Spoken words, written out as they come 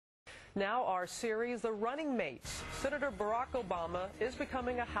Now our series, The Running Mates. Senator Barack Obama is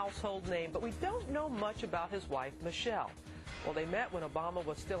becoming a household name, but we don't know much about his wife, Michelle. Well, they met when Obama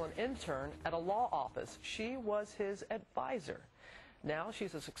was still an intern at a law office. She was his advisor. Now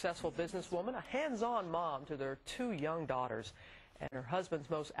she's a successful businesswoman, a hands-on mom to their two young daughters, and her husband's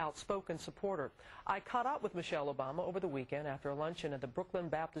most outspoken supporter. I caught up with Michelle Obama over the weekend after a luncheon at the Brooklyn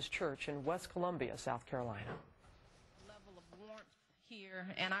Baptist Church in West Columbia, South Carolina. Level of warmth here,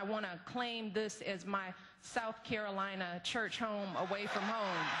 and I want to claim this as my South Carolina church home away from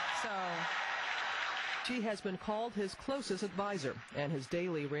home. So she has been called his closest advisor and his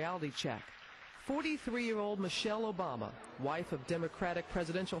daily reality check. 43-year-old Michelle Obama, wife of Democratic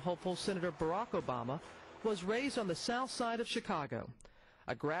presidential hopeful Senator Barack Obama, was raised on the south side of Chicago,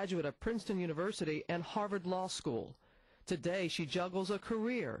 a graduate of Princeton University and Harvard Law School. Today she juggles a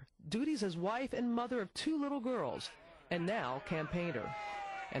career, duties as wife and mother of two little girls, and now campaigner.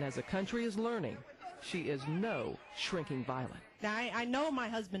 And as the country is learning, she is no shrinking violet. Now, I know my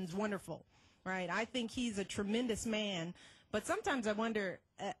husband's wonderful, right? I think he's a tremendous man, but sometimes I wonder,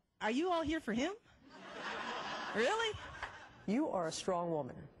 are you all here for him? Really? You are a strong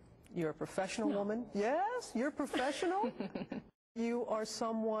woman. You're a professional woman. Yes, you're professional. You are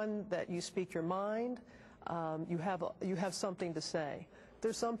someone that you speak your mind. You have something to say.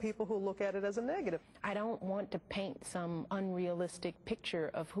 There's some people who look at it as a negative. I don't want to paint some unrealistic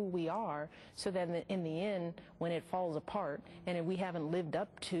picture of who we are so that in the end, when it falls apart and we haven't lived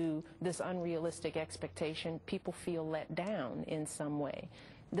up to this unrealistic expectation, people feel let down in some way.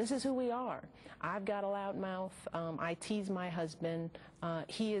 This is who we are. I've got a loud mouth. I tease my husband.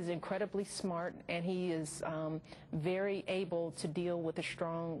 He is incredibly smart, and he is very able to deal with a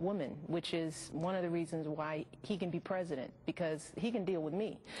strong woman, which is one of the reasons why he can be president, because he can deal with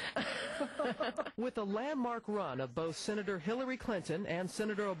me. With the landmark run of both Senator Hillary Clinton and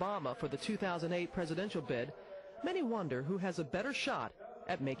Senator Obama for the 2008 presidential bid, many wonder who has a better shot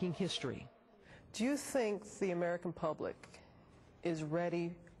at making history. Do you think the American public is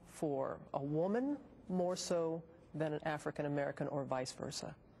ready for a woman more so than an African American or vice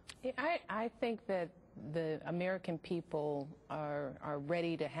versa? I think that the American people are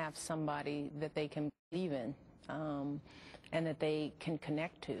ready to have somebody that they can believe in and that they can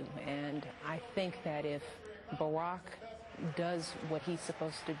connect to. And I think that if Barack does what he's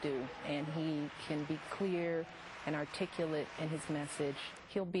supposed to do and he can be clear and articulate in his message,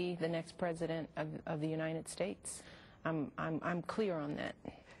 he'll be the next president of the United States. I'm clear on that.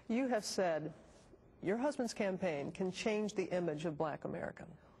 You have said your husband's campaign can change the image of Black America.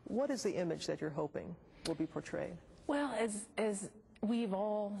 What is the image that you're hoping will be portrayed? Well, as we've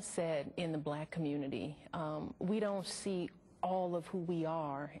all said in the Black community, we don't see all of who we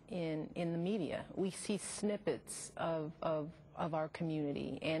are in the media. We see snippets of our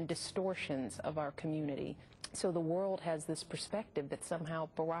community and distortions of our community. So the world has this perspective that somehow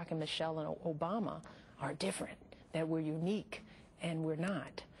Barack and Michelle and Obama are different, that we're unique, and we're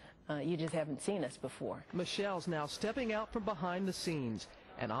not. You just haven't seen us before. Michelle's now stepping out from behind the scenes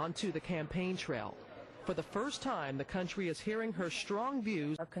and onto the campaign trail. For the first time, the country is hearing her strong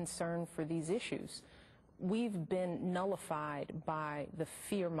views. Our concern for these issues. We've been nullified by the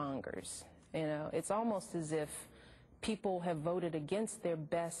fear-mongers. You know, it's almost as if people have voted against their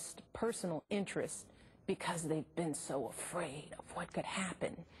best personal interest because they've been so afraid of what could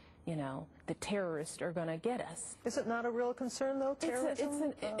happen. You know, the terrorists are going to get us. Is it not a real concern, though,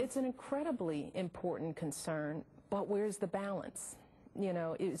 terrorism? It's an incredibly important concern, but where's the balance? You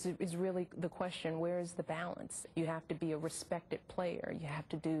know, is really the question, where is the balance? You have to be a respected player. You have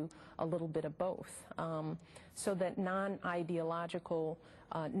to do a little bit of both. So that non-ideological,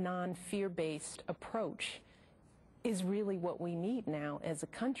 non-fear-based approach is really what we need now as a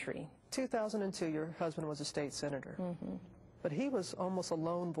country. 2002, your husband was a state senator. Mm-hmm. But he was almost a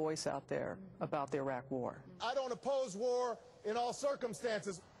lone voice out there about the Iraq War. I don't oppose war in all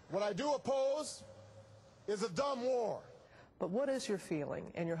circumstances. What I do oppose is a dumb war. But what is your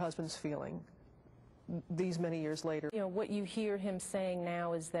feeling and your husband's feeling these many years later? You know, what you hear him saying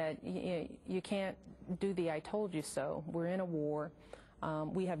now is that you can't do the I told you so. We're in a war.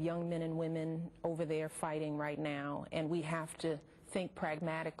 We have young men and women over there fighting right now, and we have to think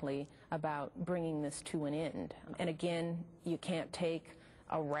pragmatically about bringing this to an end. And again, you can't take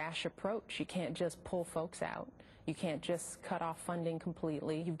a rash approach. You can't just pull folks out. You can't just cut off funding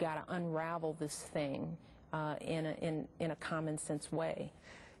completely. You've got to unravel this thing in a common sense way.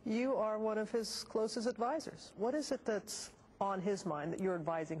 You are one of his closest advisors. What is it that's on his mind that you're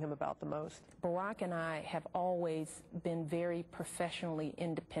advising him about the most? Barack and I have always been very professionally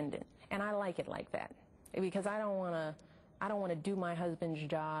independent, and I like it like that, because I don't want to I don't want to do my husband's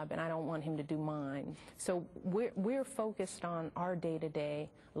job, and I don't want him to do mine. So we're focused on our day-to-day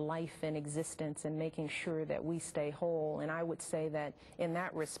life and existence and making sure that we stay whole. And I would say that in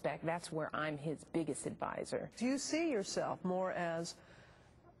that respect, that's where I'm his biggest advisor. Do you see yourself more as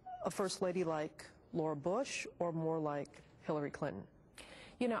a first lady like Laura Bush or more like Hillary Clinton?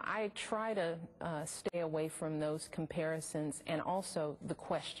 You know, I try to stay away from those comparisons and also the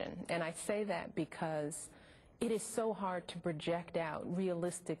question. And I say that because it is so hard to project out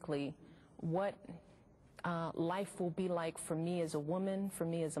realistically what life will be like for me as a woman, for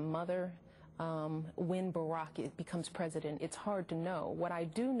me as a mother, when Barack becomes president. It's hard to know. What I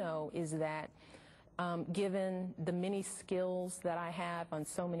do know is that given the many skills that I have on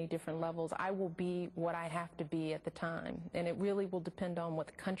so many different levels, I will be what I have to be at the time. And it really will depend on what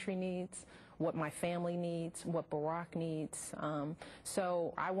the country needs, what my family needs, what Barack needs.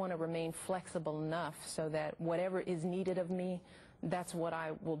 So I want to remain flexible enough so that whatever is needed of me, that's what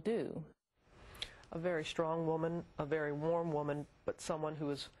I will do. A very strong woman, a very warm woman, but someone who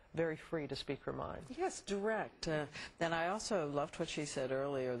is very free to speak her mind. Yes, direct. And I also loved what she said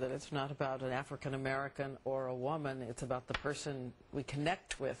earlier, that it's not about an African American or a woman, it's about the person we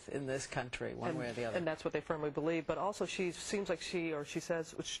connect with in this country, one way or the other. And that's what they firmly believe. But also she seems like she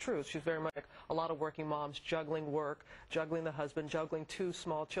says, which is true, she's very much like a lot of working moms, juggling work, juggling the husband, juggling 2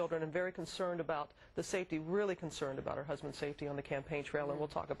 small children, and very concerned about the safety, really concerned about her husband's safety on the campaign trail. And we'll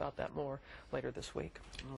talk about that more later this week.